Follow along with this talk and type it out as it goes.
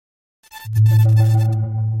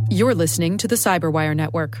You're listening to the Cyberwire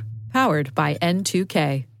Network, powered by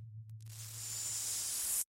N2K.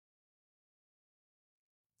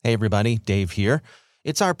 Hey everybody, Dave here.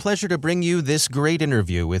 It's our pleasure to bring you this great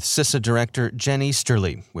interview with CISA Director Jen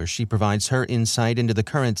Easterly, where she provides her insight into the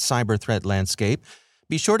current cyber threat landscape.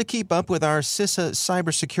 Be sure to keep up with our CISA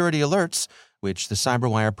cybersecurity alerts, which the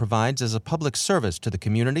Cyberwire provides as a public service to the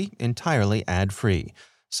community, entirely ad-free.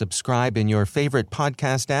 Subscribe in your favorite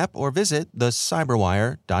podcast app or visit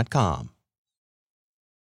thecyberwire.com.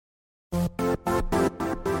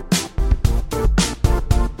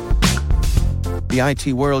 The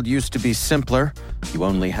IT world used to be simpler. You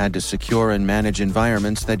only had to secure and manage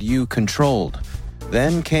environments that you controlled.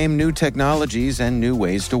 Then came new technologies and new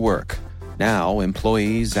ways to work. Now,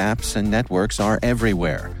 employees, apps, and networks are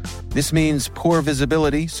everywhere. This means poor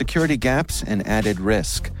visibility, security gaps, and added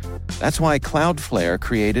risk. That's why Cloudflare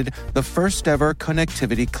created the first-ever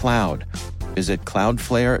connectivity cloud. Visit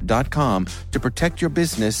cloudflare.com to protect your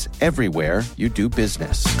business everywhere you do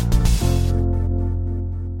business.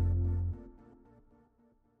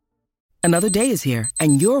 Another day is here,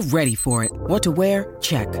 and you're ready for it. What to wear?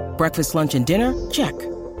 Check. Breakfast, lunch, and dinner? Check.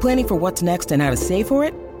 Planning for what's next and how to save for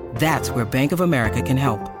it? That's where Bank of America can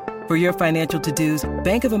help. For your financial to-dos,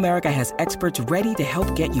 Bank of America has experts ready to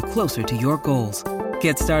help get you closer to your goals.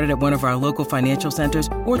 Get started at one of our local financial centers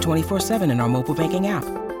or 24/7 in our mobile banking app.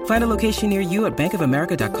 Find a location near you at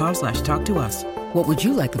bankofamerica.com/talktous. What would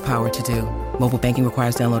you like the power to do? Mobile banking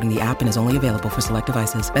requires downloading the app and is only available for select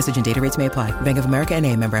devices. Message and data rates may apply. Bank of America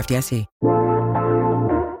N.A., member FDIC.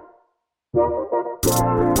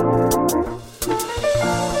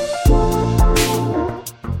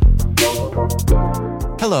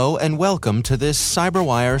 Hello and welcome to this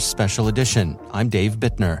Cyberwire special edition. I'm Dave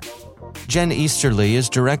Bittner. Jen Easterly is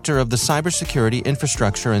director of the Cybersecurity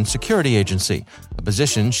Infrastructure and Security Agency, a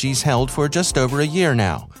position she's held for just over a year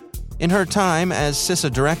now. In her time as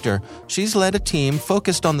CISA director, she's led a team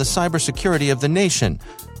focused on the cybersecurity of the nation,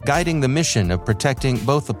 guiding the mission of protecting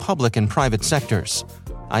both the public and private sectors.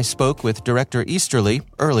 I spoke with Director Easterly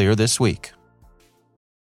earlier this week.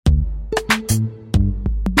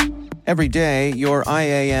 Every day, your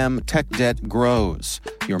IAM tech debt grows.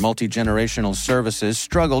 Your multi-generational services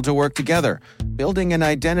struggle to work together. Building an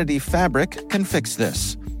identity fabric can fix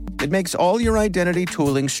this. It makes all your identity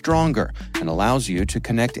tooling stronger and allows you to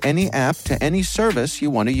connect any app to any service you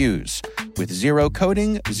want to use, with zero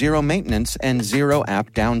coding, zero maintenance, and zero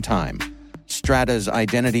app downtime. Strata's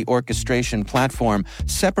identity orchestration platform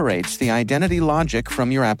separates the identity logic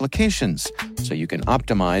from your applications, so you can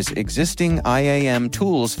optimize existing IAM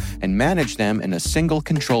tools and manage them in a single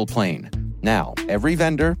control plane. Now, every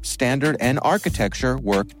vendor, standard, and architecture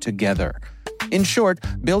work together. In short,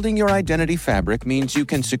 building your identity fabric means you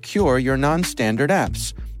can secure your non-standard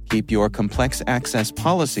apps, keep your complex access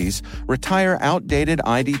policies, retire outdated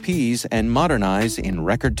IDPs, and modernize in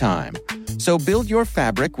record time. So build your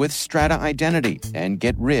fabric with Strata Identity and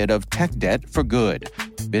get rid of tech debt for good.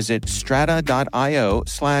 Visit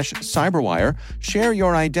strata.io/cyberwire, share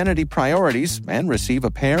your identity priorities, and receive a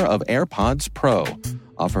pair of AirPods Pro.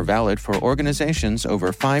 Offer valid for organizations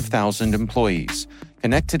over 5,000 employees.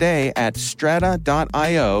 Connect today at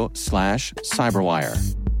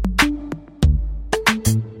strata.io/cyberwire.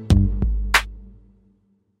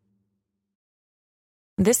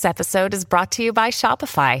 This episode is brought to you by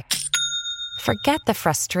Shopify. Forget the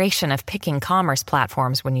frustration of picking commerce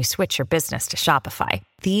platforms when you switch your business to Shopify,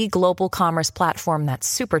 the global commerce platform that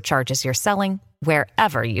supercharges your selling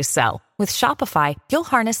wherever you sell. With Shopify, you'll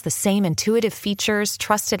harness the same intuitive features,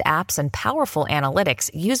 trusted apps, and powerful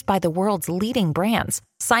analytics used by the world's leading brands.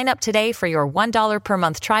 Sign up today for your $1 per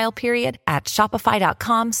month trial period at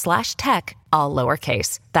shopify.com/tech, all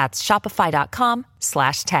lowercase. That's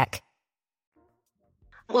shopify.com/tech.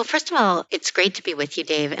 Well, first of all, it's great to be with you,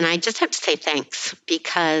 Dave. And I just have to say thanks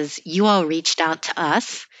because you all reached out to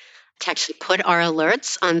us to actually put our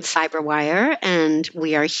alerts on Cyberwire. And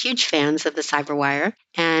we are huge fans of the Cyberwire.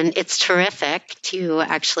 And it's terrific to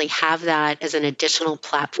actually have that as an additional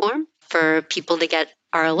platform for people to get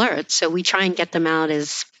our alerts. So we try and get them out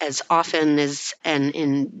as often as and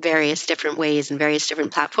in various different ways and various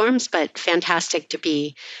different platforms. But fantastic to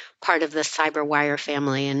be part of the Cyberwire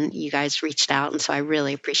family, and you guys reached out, and so I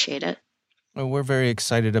really appreciate it. Well, we're very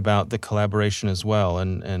excited about the collaboration as well,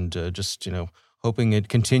 and just hoping it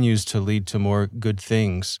continues to lead to more good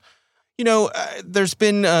things. There's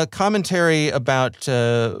been commentary about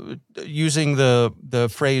using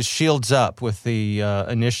the phrase "shields up" with the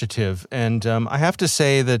initiative, and I have to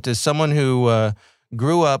say that as someone who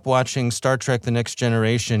grew up watching Star Trek: The Next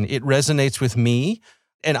Generation, it resonates with me.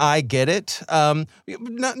 and I get it.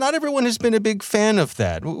 Not everyone has been a big fan of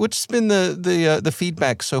that. What's been the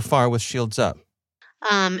feedback so far with Shields Up?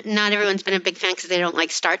 Not everyone's been a big fan because they don't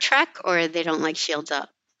like Star Trek or they don't like Shields Up.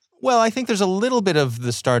 Well, I think there's a little bit of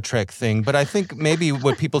the Star Trek thing, but I think maybe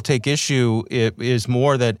what people take issue is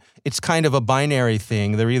more that it's kind of a binary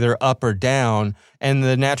thing. They're either up or down, and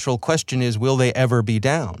the natural question is, will they ever be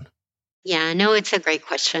down? Yeah, no, it's a great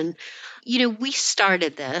question. We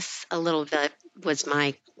started this a little bit, was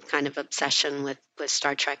my kind of obsession with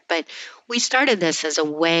Star Trek, but we started this as a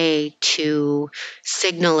way to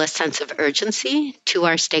signal a sense of urgency to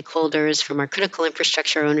our stakeholders, from our critical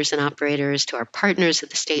infrastructure owners and operators to our partners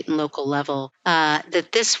at the state and local level,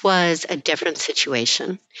 that this was a different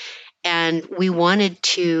situation. And we wanted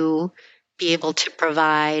to be able to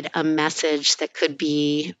provide a message that could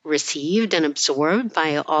be received and absorbed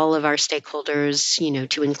by all of our stakeholders,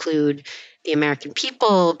 to include the American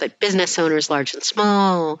people, but business owners, large and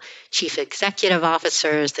small, chief executive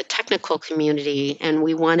officers, the technical community. And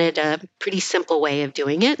we wanted a pretty simple way of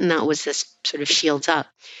doing it. And that was this sort of Shields Up.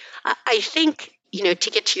 I think, to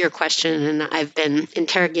get to your question, and I've been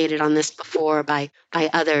interrogated on this before by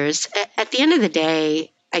others, at the end of the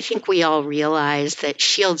day, I think we all realize that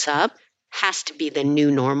Shields Up has to be the new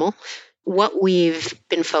normal. What we've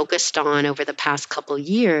been focused on over the past couple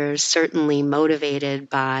years, certainly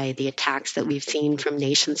motivated by the attacks that we've seen from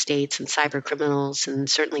nation states and cyber criminals, and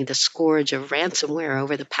certainly the scourge of ransomware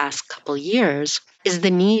over the past couple years, is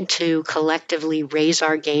the need to collectively raise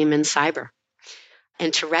our game in cyber.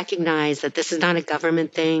 And to recognize that this is not a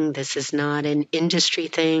government thing, this is not an industry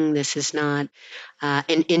thing, this is not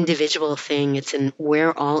an individual thing.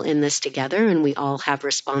 We're all in this together, and we all have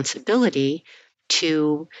responsibility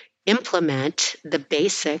to implement the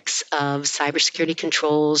basics of cybersecurity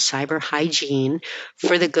controls, cyber hygiene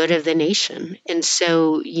for the good of the nation. And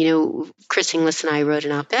so, Chris Inglis and I wrote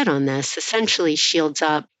an op-ed on this. Essentially, Shields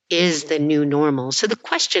Up is the new normal. So the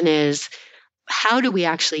question is, how do we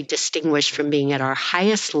actually distinguish from being at our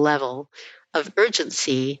highest level of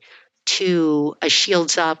urgency to a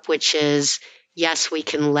Shields Up, which is, yes, we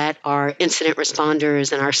can let our incident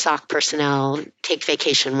responders and our SOC personnel take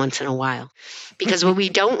vacation once in a while. Because what we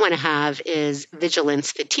don't want to have is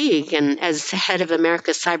vigilance fatigue. And as head of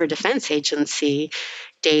America's Cyber Defense Agency,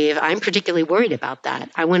 Dave, I'm particularly worried about that.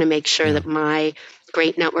 I want to make sure that my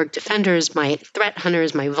great network defenders, my threat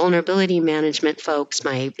hunters, my vulnerability management folks,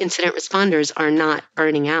 my incident responders are not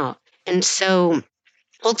burning out. And so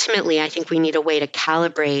ultimately, I think we need a way to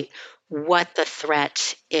calibrate what the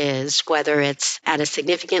threat is, whether it's at a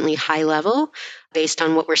significantly high level based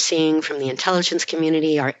on what we're seeing from the intelligence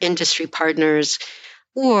community, our industry partners,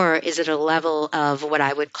 or is it a level of what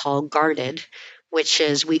I would call guarded, which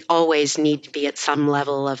is we always need to be at some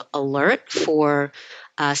level of alert for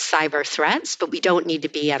cyber threats, but we don't need to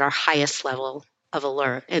be at our highest level of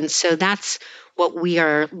alert. And so that's what we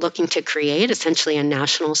are looking to create, essentially a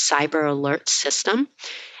national cyber alert system.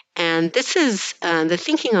 And this is the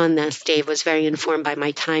thinking on this, Dave, was very informed by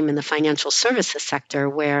my time in the financial services sector,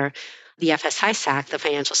 where the FSISAC, the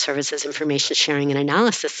Financial Services Information Sharing and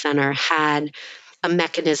Analysis Center, had a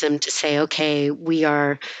mechanism to say, okay, we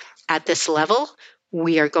are at this level.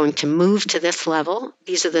 We are going to move to this level.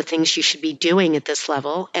 These are the things you should be doing at this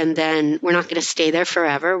level. And then we're not going to stay there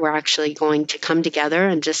forever. We're actually going to come together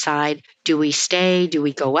and decide, do we stay? Do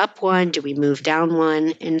we go up one? Do we move down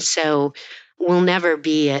one? And so we'll never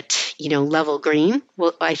be at, level green.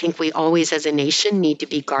 Well, I think we always as a nation need to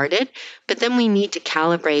be guarded, but then we need to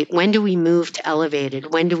calibrate. When do we move to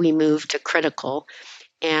elevated? When do we move to critical?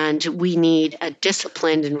 And we need a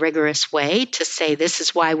disciplined and rigorous way to say this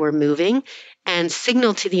is why we're moving, and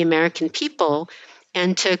signal to the American people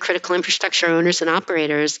and to critical infrastructure owners and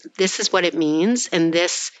operators, this is what it means, and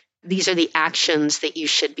these are the actions that you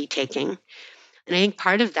should be taking. And I think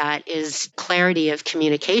part of that is clarity of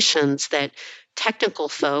communications that technical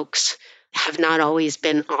folks have not always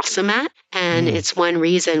been awesome at. And it's one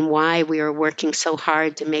reason why we are working so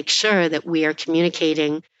hard to make sure that we are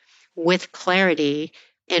communicating with clarity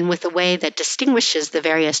and with a way that distinguishes the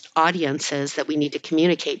various audiences that we need to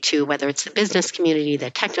communicate to, whether it's the business community, the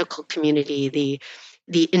technical community,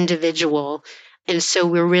 the individual. And so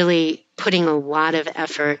we're really putting a lot of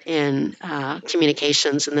effort in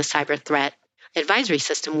communications, and the cyber threat advisory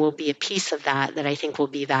system will be a piece of that I think will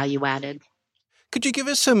be value added. Could you give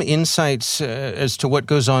us some insights as to what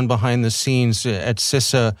goes on behind the scenes at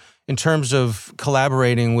CISA in terms of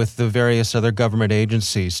collaborating with the various other government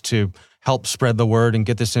agencies to help spread the word and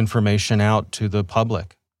get this information out to the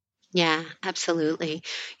public? Yeah, absolutely.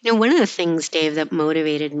 One of the things, Dave, that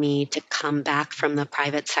motivated me to come back from the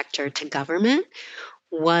private sector to government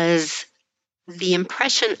was the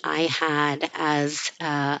impression I had as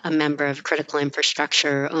a member of critical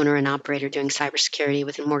infrastructure owner and operator doing cybersecurity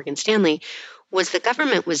within Morgan Stanley was the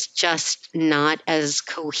government was just not as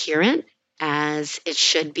coherent as it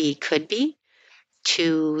should be, could be,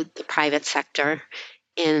 to the private sector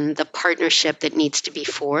in the partnership that needs to be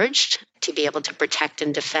forged to be able to protect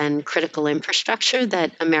and defend critical infrastructure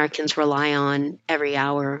that Americans rely on every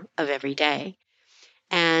hour of every day.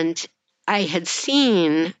 And I had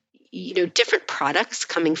seen, different products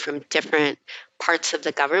coming from different parts of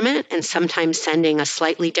the government and sometimes sending a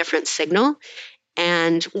slightly different signal.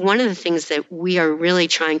 And one of the things that we are really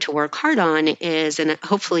trying to work hard on is, and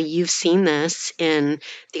hopefully you've seen this in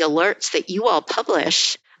the alerts that you all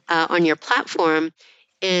publish on your platform,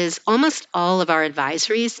 is almost all of our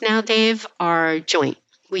advisories now, Dave, are joint.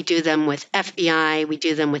 We do them with FBI, we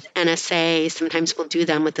do them with NSA, sometimes we'll do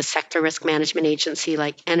them with the sector risk management agency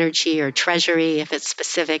like Energy or Treasury if it's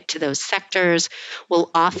specific to those sectors. We'll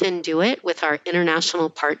often do it with our international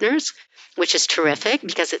partners, which is terrific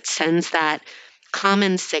because it sends that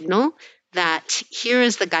common signal that here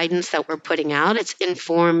is the guidance that we're putting out. It's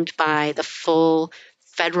informed by the full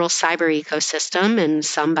federal cyber ecosystem and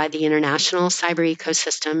some by the international cyber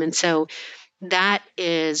ecosystem. And so that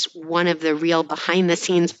is one of the real behind the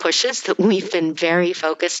scenes pushes that we've been very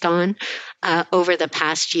focused on over the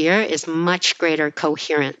past year is much greater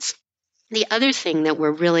coherence. The other thing that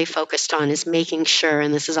we're really focused on is making sure,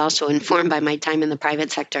 and this is also informed by my time in the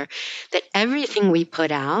private sector, that everything we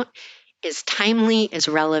put out is timely, is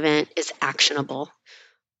relevant, is actionable.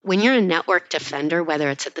 When you're a network defender,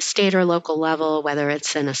 whether it's at the state or local level, whether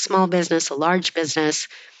it's in a small business, a large business,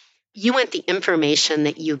 you want the information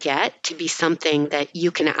that you get to be something that you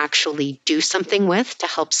can actually do something with to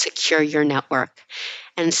help secure your network.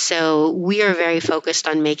 And so we are very focused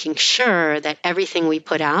on making sure that everything we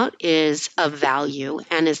put out is of value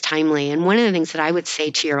and is timely. And one of the things that I would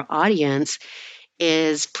say to your audience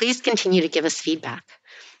is please continue to give us feedback.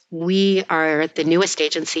 We are the newest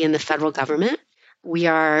agency in the federal government. We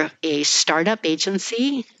are a startup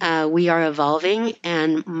agency. We are evolving.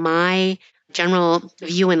 And my general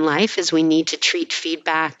view in life is we need to treat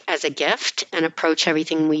feedback as a gift and approach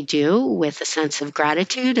everything we do with a sense of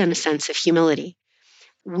gratitude and a sense of humility.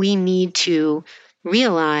 We need to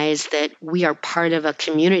realize that we are part of a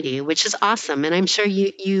community, which is awesome. And I'm sure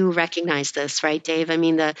you recognize this, right, Dave? I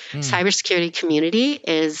mean, the cybersecurity community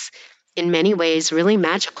is in many ways really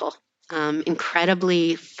magical,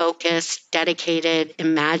 incredibly focused, dedicated,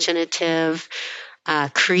 imaginative,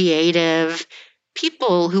 creative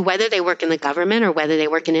people who, whether they work in the government or whether they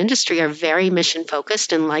work in industry, are very mission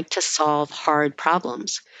focused and like to solve hard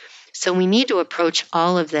problems. So we need to approach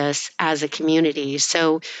all of this as a community.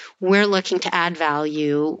 So we're looking to add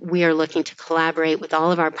value. We are looking to collaborate with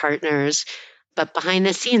all of our partners. But behind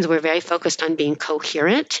the scenes, we're very focused on being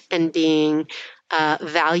coherent and being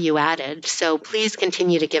value added. So please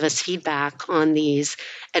continue to give us feedback on these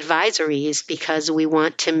advisories because we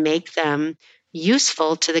want to make them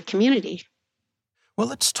useful to the community. Well,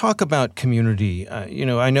 let's talk about community.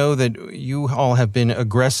 I know that you all have been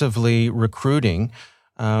aggressively recruiting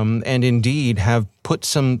and indeed have put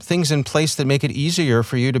some things in place that make it easier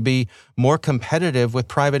for you to be more competitive with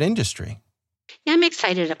private industry. Yeah, I'm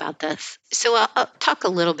excited about this. So I'll talk a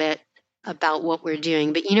little bit about what we're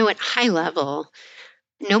doing. But at high level,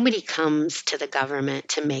 nobody comes to the government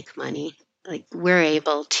to make money. Like we're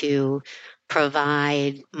able to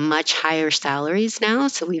provide much higher salaries now.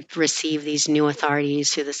 So we've received these new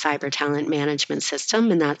authorities through the cyber talent management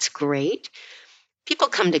system, and that's great. People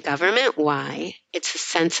come to government. Why? It's a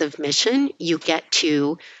sense of mission. You get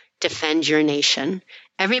to defend your nation.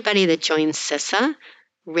 Everybody that joins CISA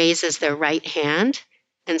raises their right hand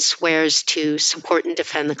and swears to support and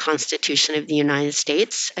defend the Constitution of the United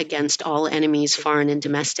States against all enemies, foreign and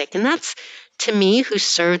domestic. And that's, to me, who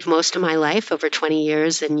served most of my life, over 20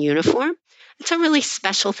 years in uniform, it's a really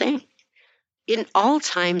special thing. In all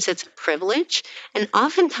times, it's a privilege, and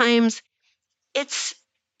oftentimes it's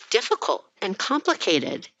difficult and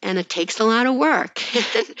complicated, and it takes a lot of work.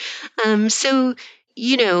 So,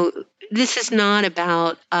 this is not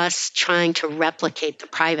about us trying to replicate the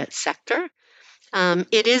private sector.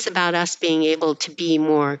 It is about us being able to be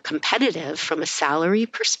more competitive from a salary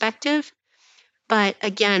perspective. But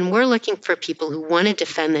again, we're looking for people who want to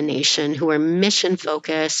defend the nation, who are mission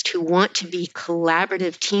focused, who want to be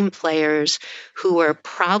collaborative team players, who are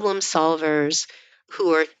problem solvers,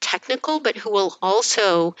 who are technical, but who will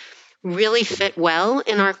also really fit well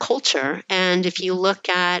in our culture. And if you look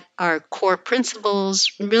at our core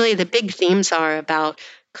principles, really the big themes are about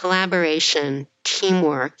collaboration,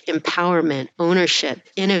 teamwork, empowerment, ownership,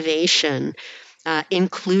 innovation,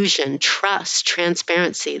 inclusion, trust,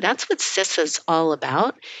 transparency. That's what CISA is all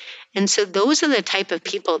about. And so those are the type of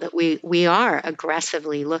people that we are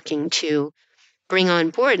aggressively looking to bring on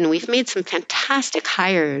board. And we've made some fantastic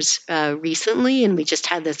hires recently. And we just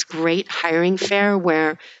had this great hiring fair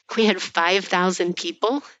where we had 5,000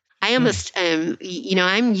 people. I almost, I'm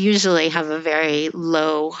usually have a very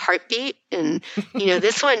low heartbeat. And,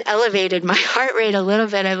 this one elevated my heart rate a little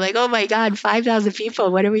bit. I'm like, oh my God, 5,000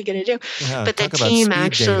 people. What are we going to do? Yeah, But the talk about team speed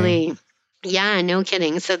actually... dating. Yeah, no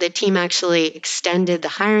kidding. So the team actually extended the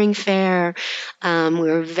hiring fair. We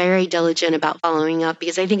were very diligent about following up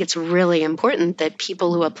because I think it's really important that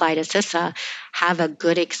people who apply to CISA have a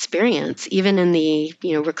good experience, even in the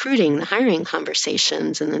recruiting, the hiring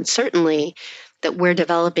conversations, and then certainly that we're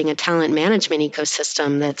developing a talent management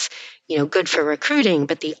ecosystem that's good for recruiting,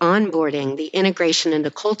 but the onboarding, the integration into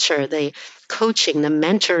culture, the coaching, the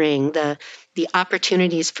mentoring, the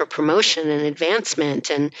opportunities for promotion and advancement,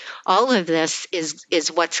 and all of this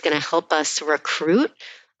is what's going to help us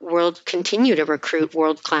continue to recruit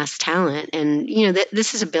world-class talent. And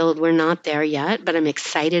this is a build. We're not there yet, but I'm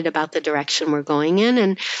excited about the direction we're going in.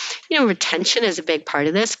 And retention is a big part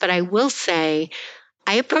of this. But I will say,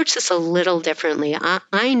 I approach this a little differently.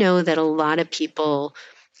 I know that a lot of people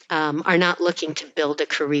are not looking to build a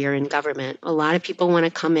career in government. A lot of people want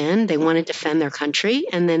to come in, they want to defend their country,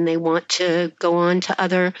 and then they want to go on to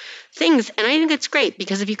other things. And I think it's great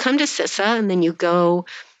because if you come to CISA and then you go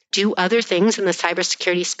do other things in the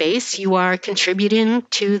cybersecurity space, you are contributing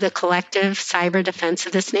to the collective cyber defense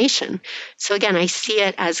of this nation. So again, I see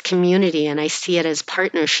it as community and I see it as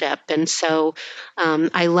partnership. And so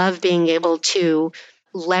I love being able to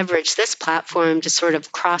leverage this platform to sort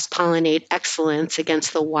of cross-pollinate excellence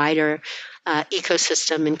against the wider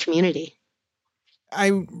ecosystem and community.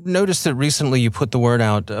 I noticed that recently you put the word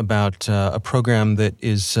out about a program that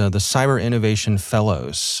is the Cyber Innovation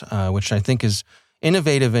Fellows, which I think is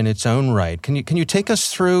innovative in its own right. Can you take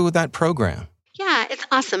us through that program? Yeah, it's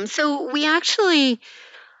awesome. So we actually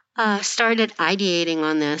started ideating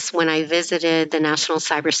on this when I visited the National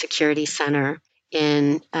Cybersecurity Center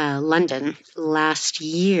in London last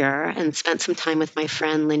year and spent some time with my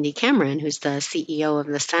friend Lindy Cameron, who's the CEO of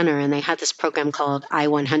the center. And they had this program called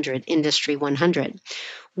I-100, Industry 100,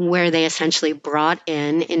 where they essentially brought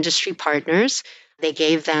in industry partners. They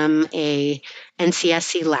gave them a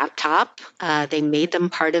NCSC laptop. They made them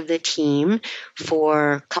part of the team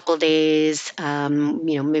for a couple of days,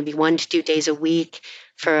 maybe 1 to 2 days a week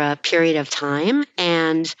for a period of time.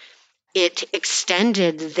 And it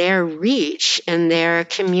extended their reach and their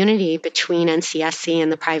community between NCSC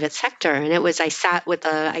and the private sector. And I sat with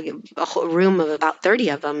a whole room of about 30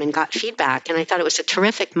 of them and got feedback. And I thought it was a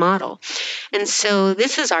terrific model. And so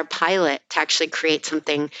this is our pilot to actually create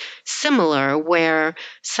something similar where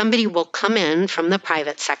somebody will come in from the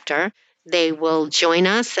private sector. They will join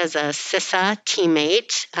us as a CISA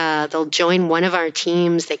teammate. They'll join one of our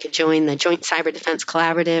teams. They could join the Joint Cyber Defense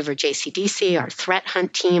Collaborative or JCDC, our threat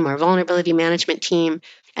hunt team, our vulnerability management team,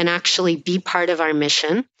 and actually be part of our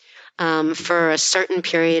mission for a certain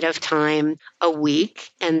period of time, a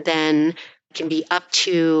week, and then it can be up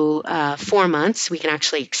to 4 months. We can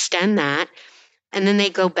actually extend that. And then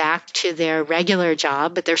they go back to their regular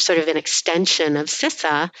job, but they're sort of an extension of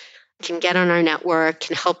CISA, can get on our network,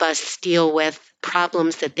 can help us deal with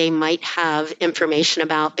problems that they might have information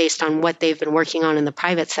about based on what they've been working on in the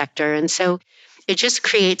private sector. And so it just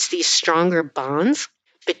creates these stronger bonds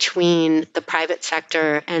between the private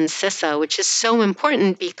sector and CISA, which is so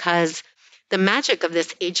important because the magic of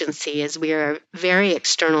this agency is we are very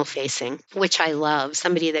external facing, which I love.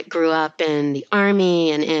 Somebody that grew up in the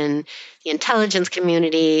Army and in the intelligence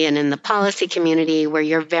community and in the policy community where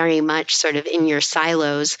you're very much sort of in your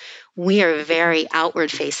silos. We are very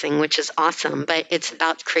outward facing, which is awesome, but it's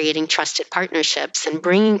about creating trusted partnerships and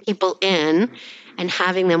bringing people in and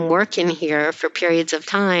having them work in here for periods of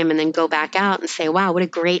time and then go back out and say, wow, what a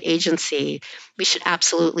great agency. We should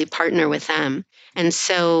absolutely partner with them. And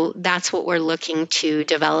so that's what we're looking to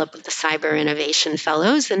develop with the Cyber Innovation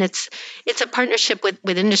Fellows. And it's a partnership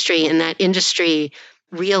with industry, and that industry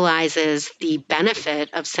realizes the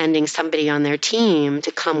benefit of sending somebody on their team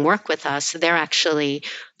to come work with us. So they're actually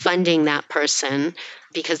funding that person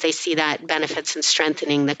because they see that benefits in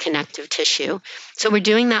strengthening the connective tissue. So we're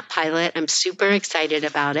doing that pilot. I'm super excited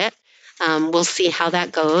about it. We'll see how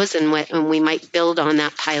that goes and we might build on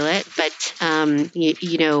that pilot. But,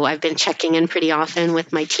 I've been checking in pretty often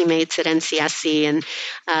with my teammates at NCSC, and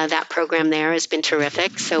that program there has been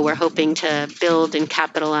terrific. So we're hoping to build and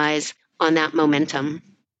capitalize on that momentum.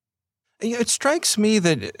 It strikes me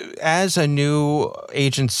that as a new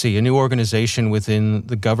agency, a new organization within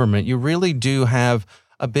the government, you really do have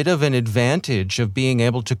a bit of an advantage of being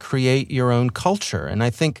able to create your own culture. And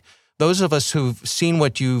I think those of us who've seen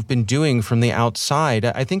what you've been doing from the outside,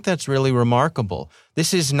 I think that's really remarkable.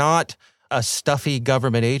 This is not a stuffy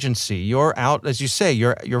government agency. You're out, as you say,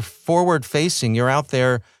 you're forward facing, you're out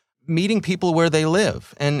there meeting people where they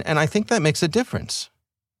live. And I think that makes a difference.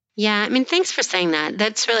 Yeah, I mean, thanks for saying that.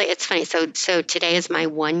 That's really, it's funny. So today is my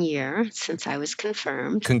 1 year since I was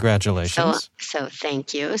confirmed. Congratulations. So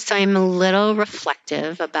thank you. So I'm a little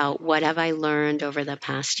reflective about what have I learned over the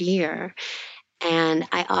past year. And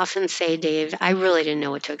I often say, Dave, I really didn't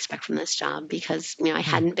know what to expect from this job because, I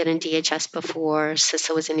hadn't been in DHS before.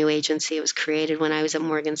 CISA was a new agency. It was created when I was at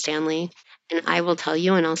Morgan Stanley. And I will tell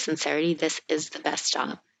you in all sincerity, this is the best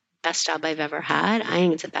job I've ever had. I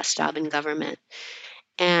think it's the best job in government.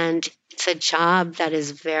 And it's a job that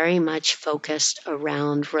is very much focused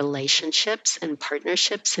around relationships and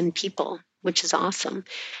partnerships and people, which is awesome.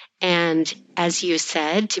 And as you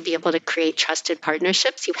said, to be able to create trusted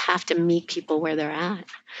partnerships, you have to meet people where they're at.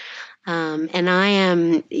 And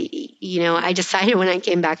I decided when I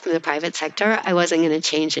came back from the private sector, I wasn't going to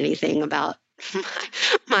change anything about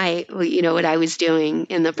what I was doing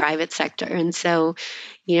in the private sector. And so,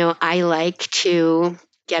 I like to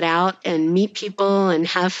get out and meet people and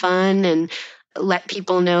have fun and let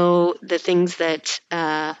people know the things that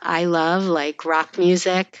I love, like rock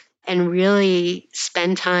music, and really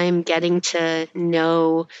spend time getting to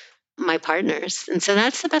know my partners. And so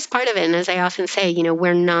that's the best part of it. And as I often say,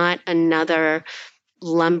 we're not another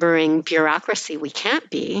lumbering bureaucracy. We can't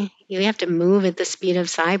be. You have to move at the speed of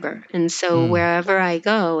cyber. And so wherever I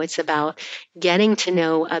go, it's about getting to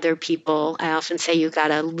know other people. I often say you got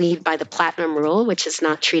to lead by the platinum rule, which is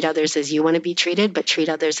not treat others as you want to be treated, but treat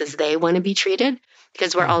others as they want to be treated.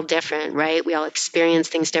 Because we're all different, right? We all experience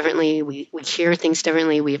things differently. We hear things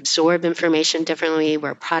differently. We absorb information differently.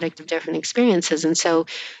 We're a product of different experiences. And so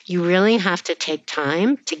you really have to take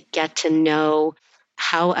time to get to know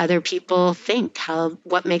how other people think,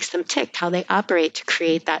 what makes them tick, how they operate to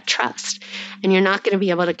create that trust. And you're not going to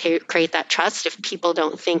be able to create that trust if people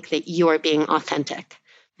don't think that you are being authentic.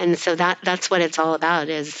 And so that's what it's all about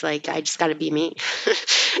is like, I just got to be me,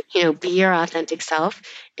 be your authentic self.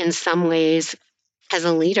 In some ways, as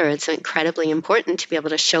a leader, it's incredibly important to be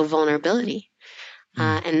able to show vulnerability.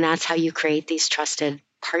 And that's how you create these trusted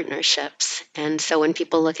partnerships. And so when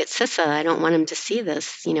people look at CISA, I don't want them to see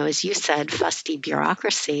this, as you said, fusty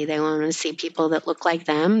bureaucracy. They want to see people that look like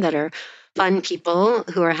them, that are fun people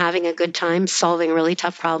who are having a good time solving really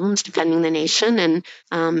tough problems, defending the nation,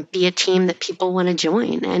 and be a team that people want to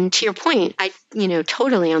join. And to your point,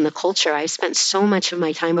 totally on the culture, I've spent so much of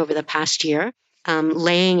my time over the past year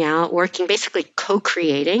laying out, working, basically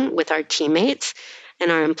co-creating with our teammates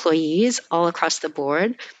and our employees all across the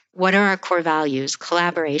board. What are our core values?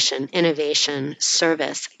 Collaboration, innovation,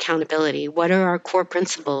 service, accountability. What are our core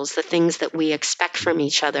principles, the things that we expect from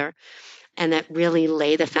each other, and that really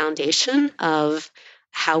lay the foundation of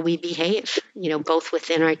how we behave, both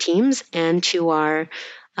within our teams and to our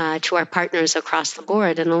partners across the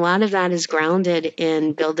board. And a lot of that is grounded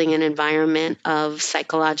in building an environment of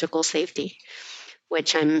psychological safety,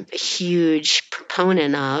 which I'm a huge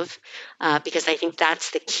proponent of, because I think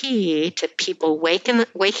that's the key to people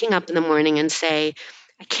waking up in the morning and say,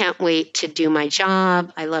 I can't wait to do my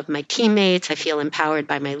job. I love my teammates. I feel empowered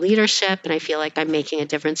by my leadership, and I feel like I'm making a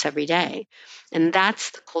difference every day. And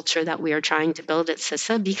that's the culture that we are trying to build at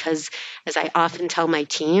CISA, because as I often tell my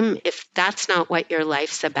team, if that's not what your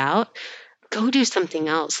life's about, go do something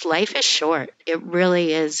else. Life is short. It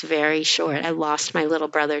really is very short. I lost my little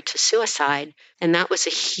brother to suicide, and that was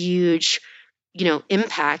a huge,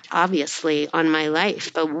 impact, obviously, on my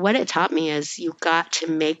life. But what it taught me is you got to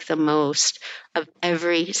make the most of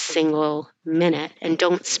every single minute, and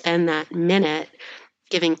don't spend that minute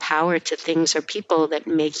giving power to things or people that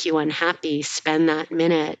make you unhappy. Spend that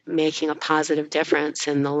minute making a positive difference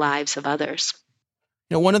in the lives of others.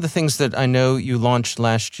 One of the things that I know you launched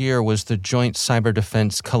last year was the Joint Cyber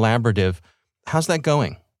Defense Collaborative. How's that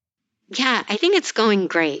going? Yeah, I think it's going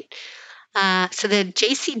great. So the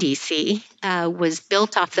JCDC was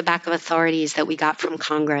built off the back of authorities that we got from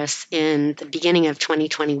Congress in the beginning of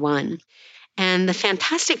 2021. And the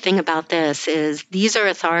fantastic thing about this is these are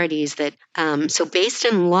authorities that, so based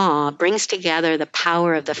in law, brings together the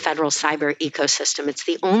power of the federal cyber ecosystem. It's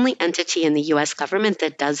the only entity in the U.S. government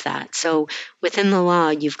that does that. So within the law,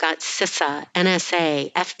 you've got CISA,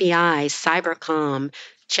 NSA, FBI, Cybercom,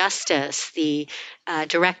 Justice, the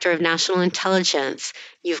Director of National Intelligence,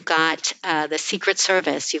 you've got the Secret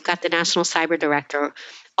Service, you've got the National Cyber Director,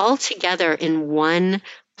 all together in one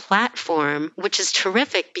platform, which is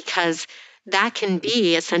terrific because that can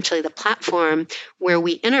be essentially the platform where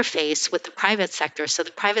we interface with the private sector. So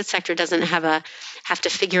the private sector doesn't have to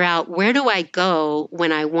figure out, where do I go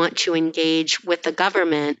when I want to engage with the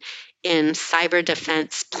government in cyber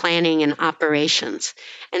defense planning and operations.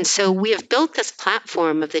 And so we have built this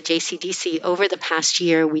platform of the JCDC over the past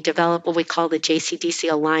year. We developed what we call the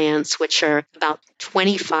JCDC Alliance, which are about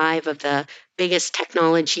 25 of the biggest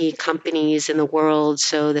technology companies in the world.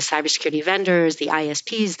 So the cybersecurity vendors, the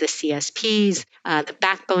ISPs, the CSPs, the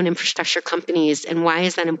backbone infrastructure companies. And why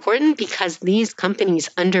is that important? Because these companies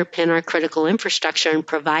underpin our critical infrastructure and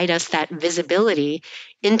provide us that visibility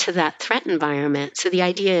into that threat environment. So the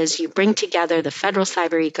idea is you bring together the federal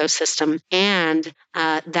cyber ecosystem and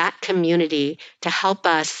that community to help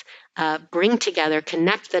us bring together,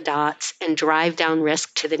 connect the dots, and drive down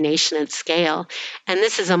risk to the nation at scale. And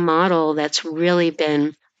this is a model that's really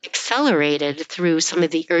been accelerated through some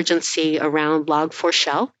of the urgency around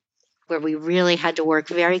Log4Shell, where we really had to work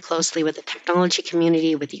very closely with the technology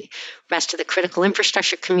community, with the rest of the critical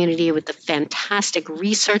infrastructure community, with the fantastic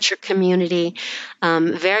researcher community,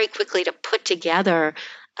 very quickly to put together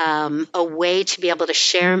a way to be able to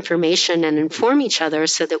share information and inform each other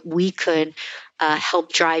so that we could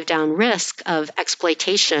help drive down risk of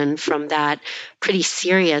exploitation from that pretty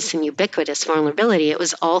serious and ubiquitous vulnerability. It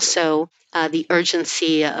was also the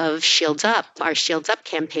urgency of Shields Up, our Shields Up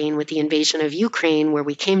campaign with the invasion of Ukraine, where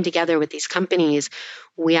we came together with these companies.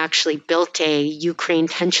 We actually built a Ukraine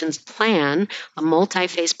tensions plan, a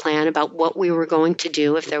multi-phase plan about what we were going to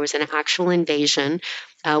do if there was an actual invasion,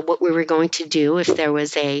 what we were going to do if there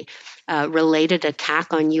was a related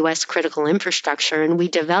attack on U.S. critical infrastructure. And we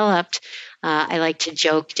developed, I like to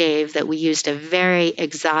joke, Dave, that we used a very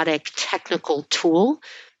exotic technical tool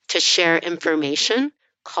to share information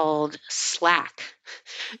called Slack.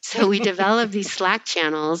 So we developed these Slack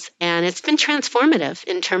channels, and it's been transformative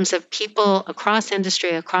in terms of people across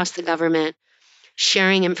industry, across the government,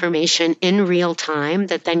 sharing information in real time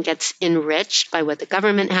that then gets enriched by what the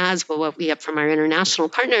government has, but what we get from our international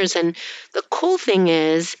partners. And the cool thing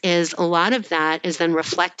is a lot of that is then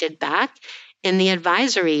reflected back in the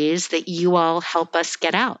advisories that you all help us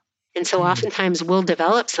get out. And so oftentimes we'll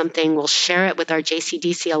develop something, we'll share it with our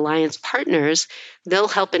JCDC Alliance partners. They'll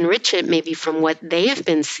help enrich it maybe from what they have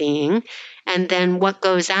been seeing. And then what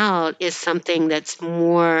goes out is something that's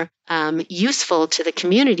more useful to the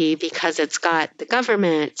community because it's got the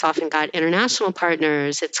government, it's often got international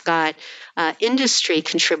partners, it's got industry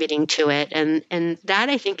contributing to it. And that,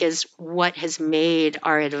 I think, is what has made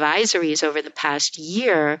our advisories over the past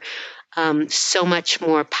year so much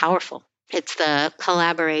more powerful. It's the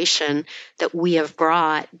collaboration that we have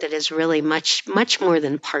brought that is really much, much more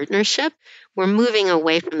than partnership. We're moving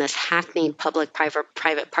away from this hackneyed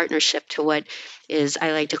public-private partnership to what is,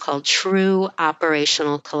 I like to call, true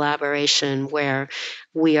operational collaboration, where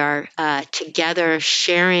we are together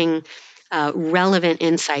sharing relevant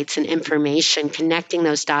insights and information, connecting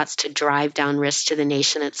those dots to drive down risk to the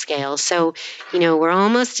nation at scale. So, we're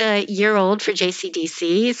almost a year old for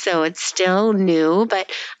JCDC, so it's still new, but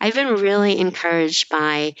I've been really encouraged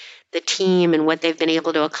by the team and what they've been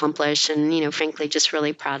able to accomplish, and, frankly, just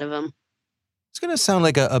really proud of them. It's going to sound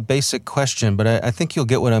like a basic question, but I think you'll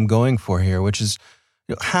get what I'm going for here, which is,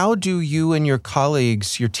 how do you and your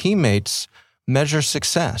colleagues, your teammates, measure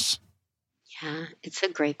success? Yeah, it's a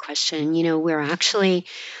great question. We're actually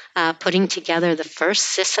putting together the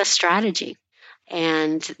first CISA strategy,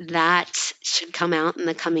 and that should come out in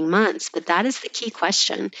the coming months. But that is the key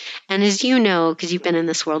question. And as you know, because you've been in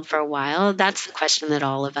this world for a while, that's the question that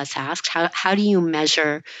all of us ask. How do you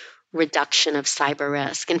measure reduction of cyber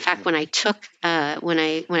risk? In fact, when I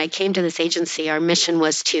came to this agency, our mission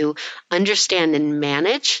was to understand and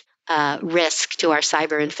manage risk to our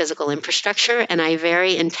cyber and physical infrastructure. And I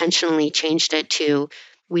very intentionally changed it to,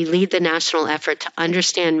 we lead the national effort to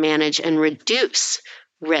understand, manage, and reduce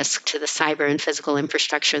risk to the cyber and physical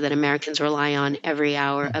infrastructure that Americans rely on every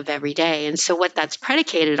hour of every day. And so what that's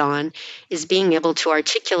predicated on is being able to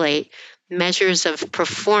articulate measures of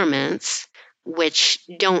performance which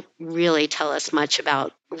don't really tell us much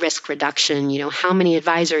about risk reduction. How many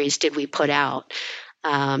advisories did we put out?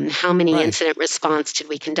 How many incident response did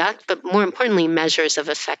we conduct? But more importantly, measures of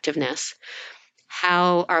effectiveness.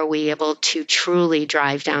 How are we able to truly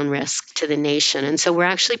drive down risk to the nation? And so we're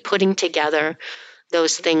actually putting together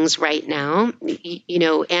those things right now.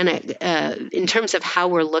 And in terms of how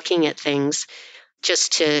we're looking at things,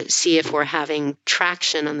 just to see if we're having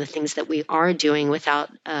traction on the things that we are doing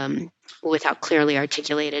without clearly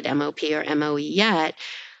articulated MOP or MOE yet.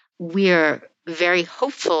 We're very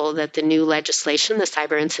hopeful that the new legislation, the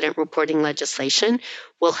cyber incident reporting legislation,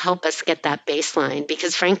 will help us get that baseline,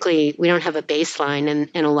 because frankly, we don't have a baseline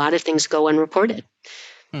and a lot of things go unreported.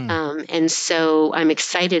 And so I'm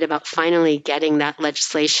excited about finally getting that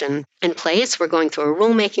legislation in place. We're going through a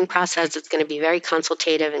rulemaking process. It's going to be very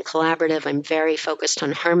consultative and collaborative. I'm very focused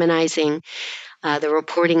on harmonizing the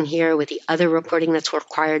reporting here with the other reporting that's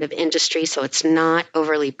required of industry, so it's not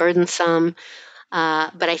overly burdensome.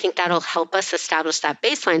 But I think that'll help us establish that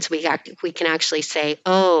baseline, so we can actually say,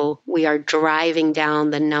 oh, we are driving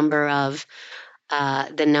down the number of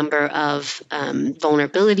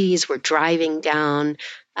vulnerabilities. We're driving down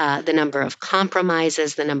the number of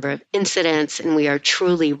compromises, the number of incidents, and we are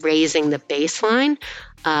truly raising the baseline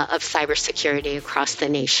of cybersecurity across the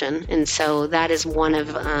nation. And so that is one of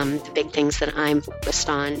the big things that I'm focused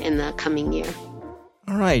on in the coming year.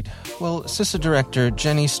 All right. Well, CISA Director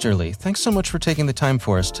Jen Easterly, thanks so much for taking the time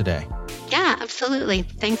for us today. Yeah, absolutely.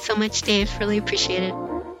 Thanks so much, Dave. Really appreciate it.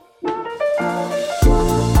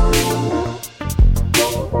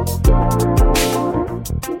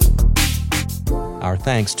 Our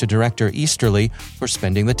thanks to Director Easterly for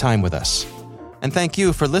spending the time with us. And thank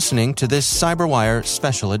you for listening to this CyberWire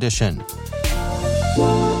special edition.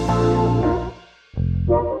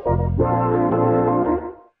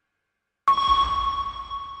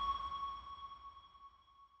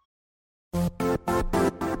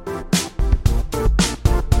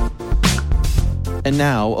 And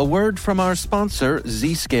now, a word from our sponsor,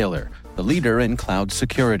 Zscaler, the leader in cloud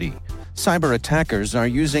security. Cyber attackers are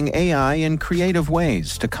using AI in creative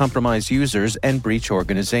ways to compromise users and breach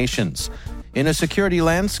organizations. In a security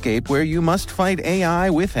landscape where you must fight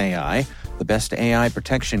AI with AI, the best AI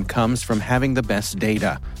protection comes from having the best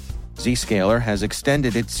data. Zscaler has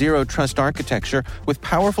extended its zero-trust architecture with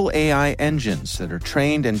powerful AI engines that are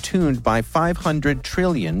trained and tuned by 500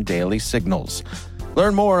 trillion daily signals.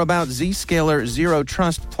 Learn more about Zscaler Zero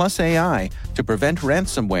Trust Plus AI to prevent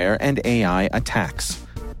ransomware and AI attacks.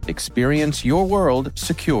 Experience your world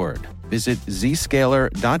secured. Visit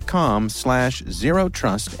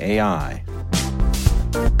zscaler.com/zerotrustai.